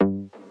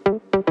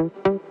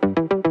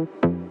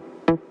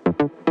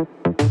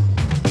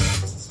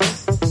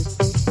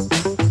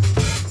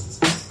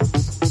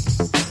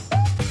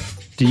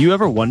Do you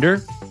ever wonder,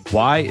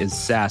 why is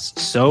SaaS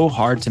so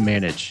hard to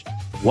manage?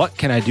 What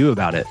can I do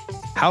about it?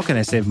 How can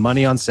I save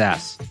money on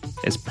SaaS?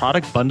 Is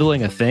product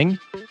bundling a thing?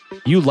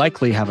 You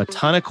likely have a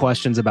ton of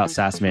questions about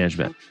SaaS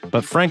management,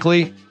 but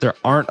frankly, there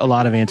aren't a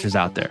lot of answers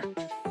out there.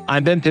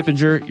 I'm Ben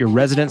Pippenger, your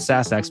resident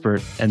SaaS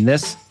expert, and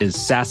this is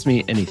SaaS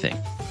Me Anything,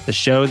 the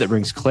show that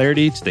brings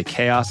clarity to the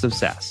chaos of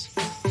SaaS.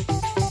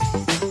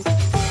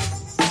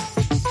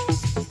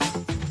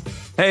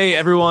 Hey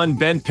everyone,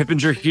 Ben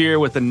Pippenger here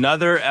with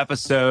another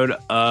episode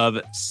of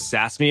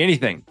SaaS Me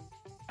Anything.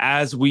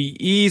 As we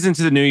ease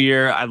into the new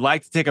year, I'd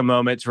like to take a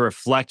moment to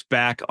reflect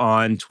back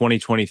on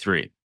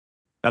 2023.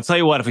 I'll tell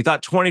you what, if we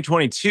thought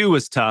 2022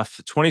 was tough,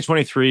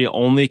 2023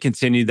 only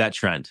continued that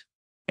trend.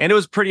 And it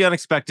was pretty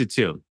unexpected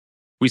too.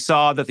 We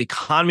saw that the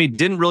economy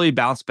didn't really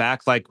bounce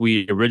back like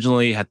we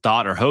originally had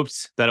thought or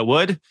hoped that it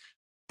would.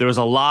 There was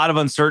a lot of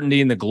uncertainty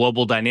in the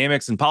global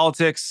dynamics and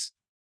politics.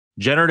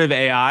 Generative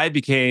AI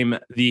became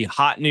the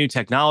hot new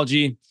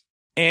technology,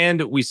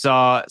 and we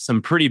saw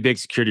some pretty big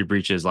security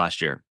breaches last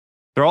year.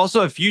 There are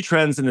also a few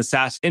trends in the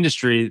SaaS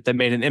industry that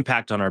made an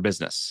impact on our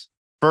business.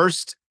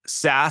 First,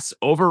 SaaS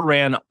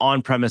overran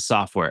on-premise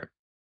software.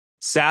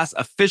 SaaS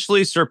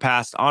officially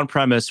surpassed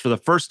on-premise for the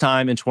first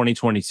time in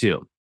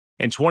 2022.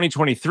 In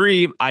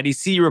 2023,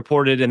 IDC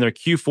reported in their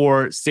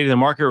Q4 State of the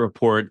Market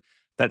report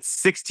that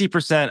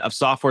 60% of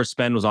software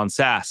spend was on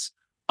SaaS,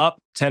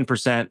 up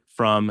 10%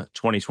 from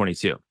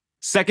 2022.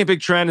 Second big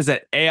trend is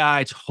that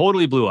AI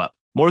totally blew up.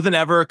 More than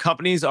ever,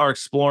 companies are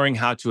exploring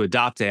how to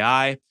adopt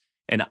AI,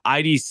 and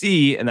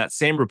IDC in that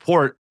same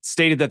report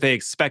stated that they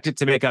expect it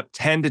to make up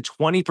 10 to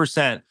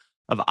 20%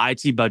 of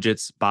IT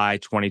budgets by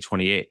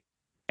 2028.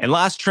 And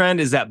last trend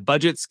is that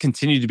budgets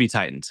continue to be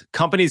tightened.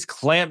 Companies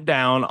clamp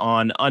down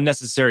on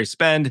unnecessary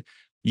spend,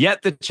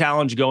 yet the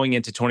challenge going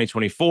into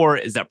 2024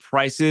 is that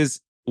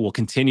prices will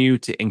continue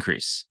to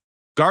increase.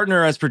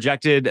 Gartner has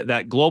projected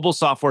that global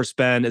software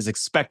spend is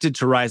expected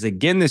to rise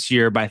again this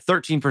year by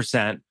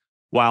 13%,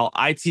 while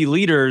IT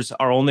leaders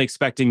are only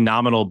expecting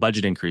nominal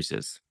budget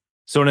increases.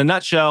 So in a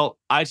nutshell,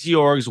 IT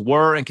orgs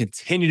were and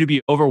continue to be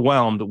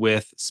overwhelmed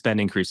with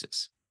spend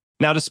increases.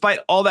 Now, despite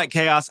all that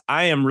chaos,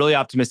 I am really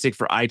optimistic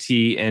for IT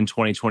in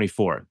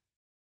 2024.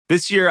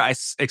 This year, I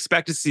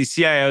expect to see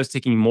CIOs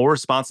taking more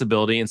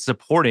responsibility in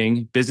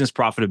supporting business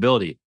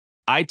profitability.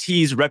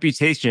 IT's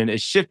reputation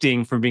is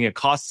shifting from being a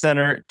cost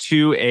center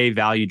to a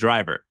value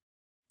driver.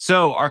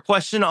 So our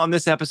question on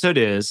this episode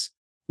is,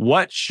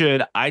 what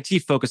should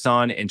IT focus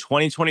on in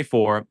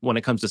 2024 when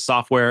it comes to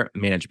software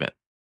management?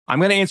 I'm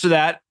going to answer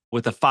that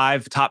with the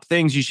 5 top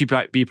things you should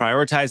be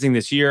prioritizing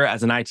this year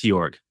as an IT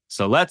org.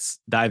 So let's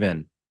dive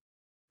in.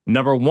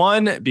 Number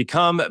 1,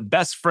 become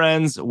best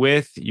friends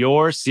with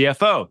your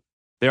CFO.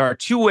 There are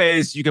 2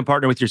 ways you can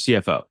partner with your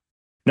CFO.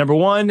 Number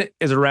 1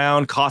 is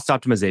around cost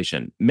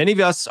optimization. Many of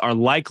us are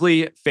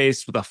likely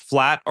faced with a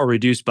flat or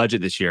reduced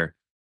budget this year,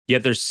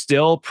 yet there's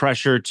still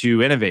pressure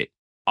to innovate.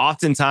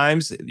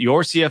 Oftentimes,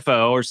 your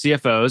CFO or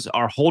CFOs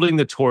are holding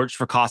the torch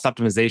for cost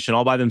optimization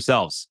all by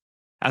themselves.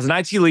 As an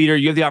IT leader,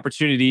 you have the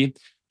opportunity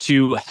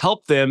to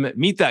help them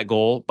meet that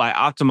goal by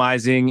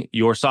optimizing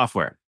your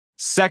software.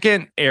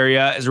 Second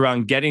area is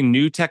around getting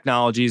new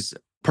technologies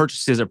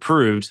purchases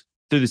approved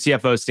through the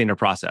CFO standard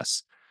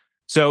process.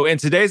 So in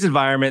today's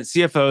environment,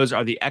 CFOs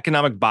are the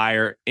economic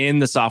buyer in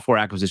the software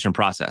acquisition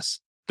process.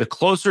 The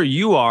closer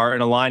you are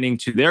in aligning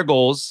to their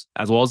goals,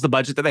 as well as the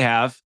budget that they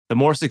have, the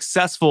more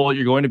successful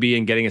you're going to be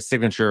in getting a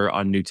signature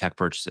on new tech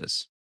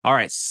purchases. All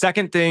right,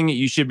 second thing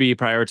you should be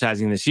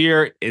prioritizing this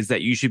year is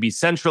that you should be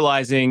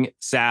centralizing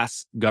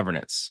SaaS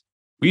governance.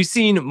 We've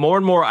seen more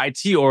and more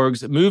IT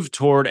orgs move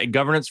toward a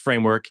governance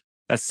framework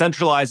that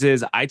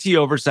centralizes IT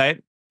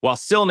oversight while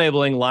still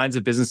enabling lines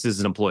of businesses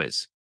and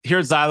employees. Here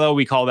at Zylo,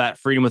 we call that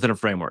freedom within a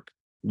framework.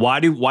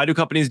 Why do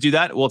companies do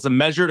that? Well, it's a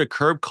measure to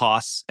curb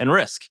costs and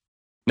risk.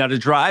 Now, to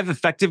drive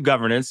effective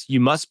governance, you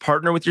must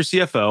partner with your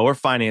CFO or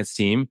finance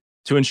team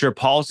to ensure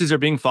policies are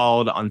being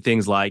followed on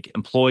things like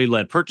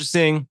employee-led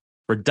purchasing,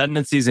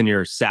 redundancies in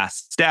your SaaS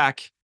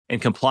stack,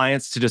 and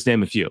compliance, to just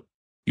name a few.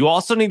 You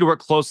also need to work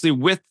closely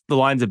with the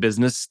lines of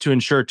business to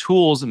ensure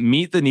tools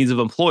meet the needs of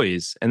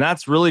employees, and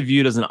that's really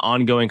viewed as an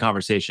ongoing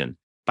conversation.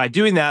 By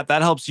doing that,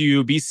 that helps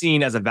you be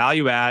seen as a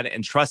value add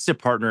and trusted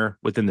partner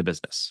within the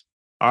business.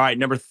 All right,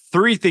 number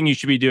 3 thing you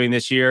should be doing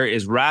this year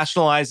is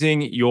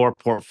rationalizing your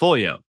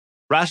portfolio.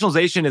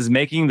 Rationalization is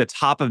making the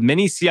top of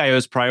many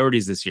CIOs'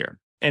 priorities this year,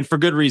 and for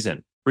good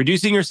reason.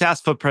 Reducing your SaaS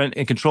footprint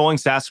and controlling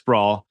SaaS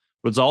sprawl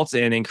results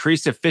in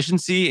increased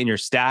efficiency in your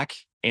stack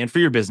and for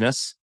your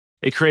business.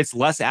 It creates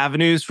less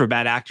avenues for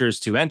bad actors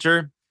to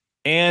enter,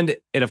 and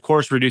it, of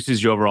course,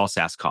 reduces your overall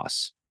SaaS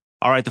costs.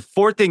 All right, the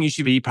 4th thing you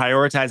should be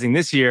prioritizing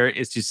this year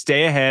is to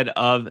stay ahead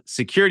of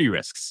security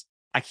risks.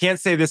 I can't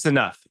say this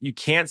enough. You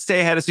can't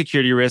stay ahead of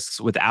security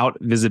risks without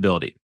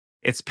visibility.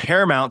 It's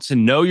paramount to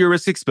know your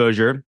risk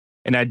exposure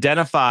and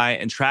identify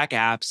and track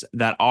apps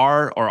that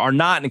are or are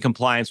not in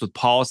compliance with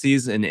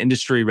policies and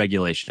industry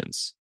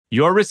regulations.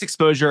 Your risk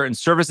exposure and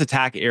service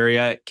attack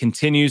area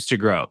continues to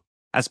grow.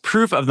 As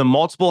proof of the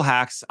multiple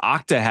hacks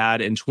Okta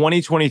had in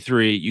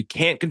 2023, you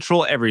can't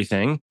control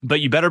everything,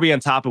 but you better be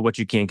on top of what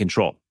you can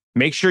control.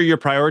 Make sure you're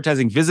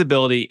prioritizing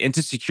visibility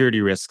into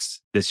security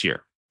risks this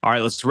year. All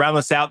right, let's round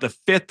this out. The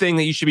fifth thing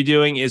that you should be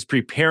doing is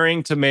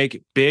preparing to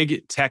make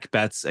big tech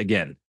bets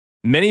again.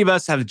 Many of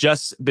us have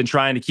just been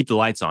trying to keep the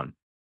lights on.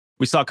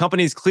 We saw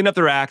companies clean up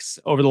their acts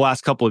over the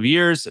last couple of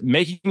years,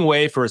 making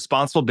way for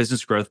responsible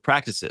business growth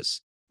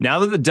practices. Now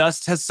that the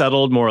dust has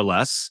settled more or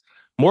less,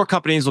 more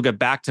companies will get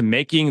back to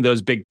making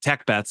those big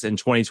tech bets in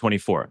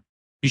 2024.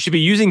 You should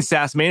be using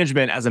SaaS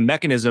management as a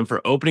mechanism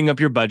for opening up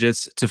your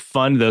budgets to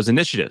fund those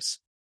initiatives.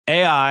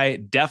 AI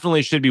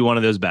definitely should be one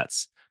of those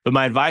bets, but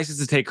my advice is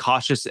to take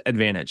cautious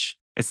advantage.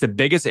 It's the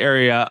biggest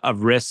area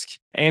of risk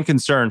and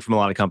concern from a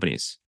lot of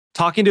companies.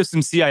 Talking to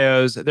some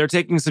CIOs, they're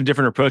taking some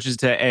different approaches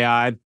to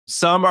AI.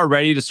 Some are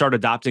ready to start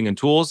adopting in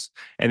tools,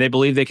 and they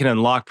believe they can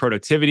unlock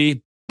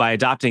productivity by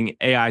adopting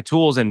AI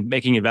tools and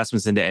making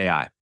investments into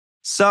AI.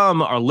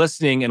 Some are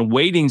listening and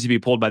waiting to be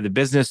pulled by the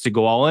business to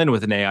go all in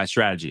with an AI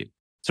strategy.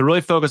 So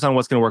really focus on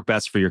what's going to work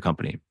best for your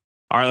company.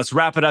 All right, let's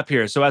wrap it up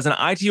here. So as an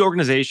IT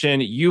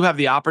organization, you have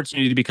the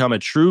opportunity to become a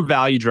true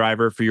value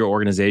driver for your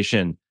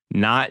organization,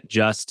 not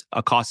just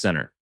a cost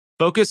center.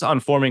 Focus on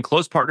forming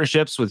close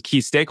partnerships with key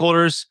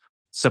stakeholders,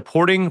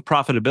 supporting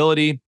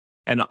profitability,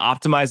 and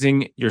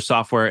optimizing your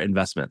software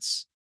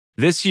investments.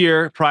 This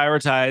year,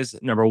 prioritize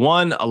number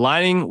 1,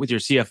 aligning with your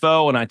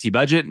CFO and IT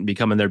budget and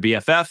becoming their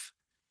BFF.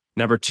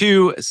 Number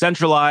 2,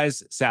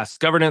 centralize SaaS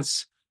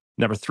governance.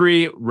 Number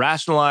 3,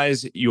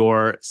 rationalize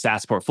your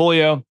SaaS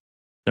portfolio.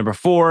 Number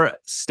 4,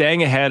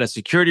 staying ahead of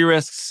security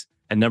risks.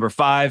 And number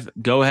 5,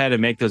 go ahead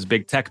and make those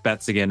big tech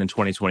bets again in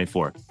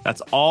 2024.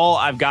 That's all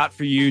I've got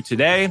for you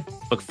today.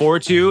 Look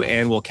forward to,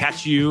 and we'll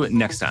catch you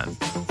next time.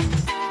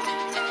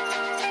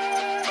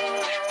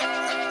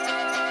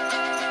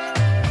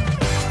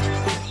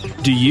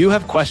 Do you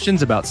have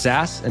questions about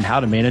SaaS and how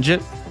to manage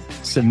it?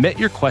 Submit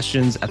your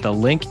questions at the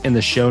link in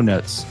the show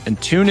notes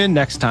and tune in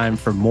next time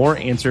for more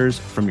answers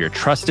from your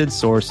trusted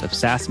source of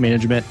SaaS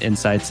management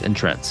insights and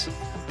trends.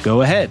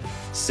 Go ahead,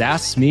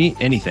 SaaS me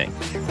anything.